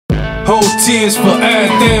Whole tears for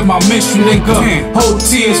ad, damn, I miss you, nigga. Whole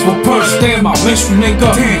tears for Purse, damn, I miss you,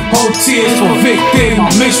 nigga. Whole tears for Vic, damn,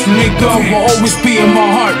 I miss you, nigga. Will always be in my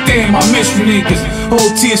heart, damn, I miss you, niggas.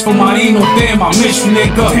 Whole tears for Marino, damn, I miss you,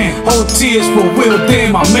 nigga. Whole tears for Will,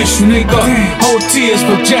 damn, I miss you, nigga. Whole tears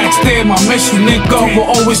for Jax, damn, I miss you, nigga.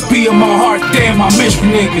 Will always be in my heart, damn, I miss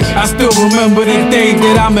you, niggas. I still remember the day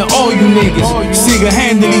that I met all you niggas.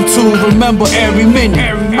 Single-handedly too, remember every minute.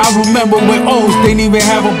 I remember when O's didn't even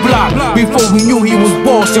have a block. Before we knew he was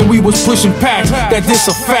boss and we was pushing packs. That this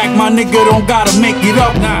a fact, my nigga don't gotta make it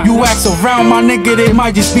up. You ask around, my nigga, they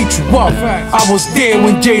might just beat you up. I was there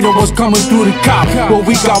when Jada was coming through the cop. When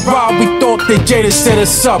we got robbed, we thought that Jada set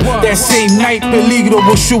us up. That same night, Peligro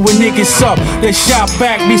was shooting niggas up. They shot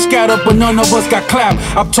back, we scattered, but none of us got clapped.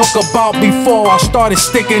 I'm talking about before I started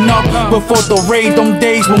sticking up. Before the raid, them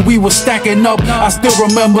days when we was stacking up. I still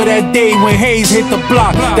remember that day when Hayes hit the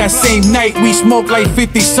block. That same night, we smoked like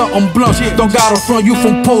 50-something blunts. Don't gotta front you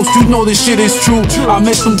from post, you know this shit is true. I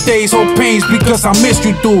miss them days, whole pains, because I miss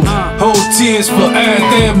you, dude. Whole tears for ad,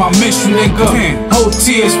 damn, I miss you, nigga. Whole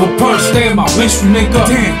tears for Purse, damn, I miss you, nigga.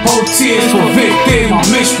 Whole tears for Vic, damn, I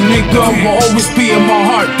miss you, nigga. Will always be in my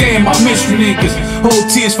heart, damn, I miss you, niggas. Whole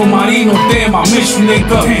tears for Marino, damn, I miss you,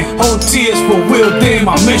 nigga. Whole tears for Will, damn,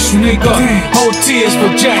 I miss you, nigga. Whole tears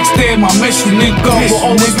for Jax, damn, I miss you, nigga.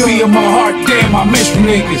 Will always be in my heart, damn, I miss you,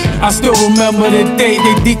 niggas. I still remember the day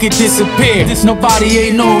that D could disappear. Nobody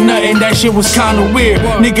ain't know nothing, that shit was kinda weird.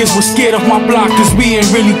 Niggas was scared of my block cause we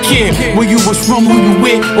ain't really care where you was from, who you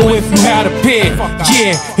with, or if you had a pair.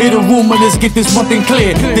 Yeah, hear the rumor, let's get this one thing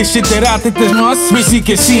clear. This shit that I think this month, Rizzy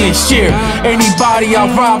can see and share. Anybody I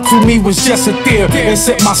robbed to me was just a tear.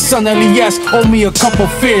 Except my son Elias owe me a couple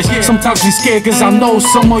fears. Sometimes we scared cause I know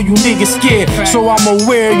some of you niggas scared. So I'm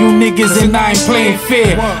aware of you niggas and I ain't playing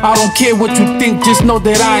fair. I don't care what you think, just know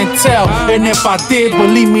that I ain't tell. And if I did,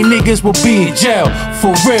 believe me, niggas will be in jail.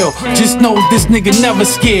 For real, just know this nigga never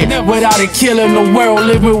scared. Without a killer in the world,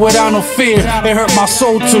 living without no fear. It hurt my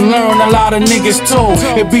soul to learn a lot of niggas told.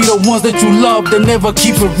 It be the ones that you love that never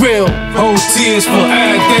keep it real. Whole tears for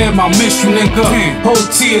ad, damn, I miss you, nigga. Whole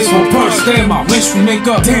tears for Purse, damn, I miss you,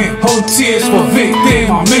 nigga. Whole tears for Vic,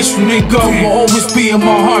 damn, I miss you, nigga. Will always be in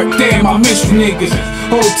my heart, damn, I miss you, niggas.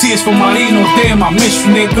 Whole tears for Marino, damn, I miss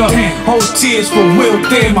you, nigga. Whole tears for Will,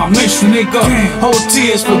 damn, I miss you, nigga. Whole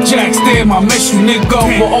tears for Jax, damn, I miss you,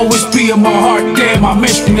 nigga. Will always be in my heart, damn, I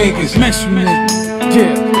miss you, niggas. Miss you, niggas.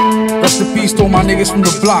 Yeah. Rest in peace to all my niggas from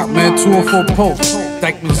the block, man. 204 Post.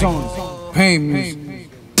 Thank me, Zone. Pain music.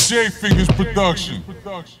 J Figures Production.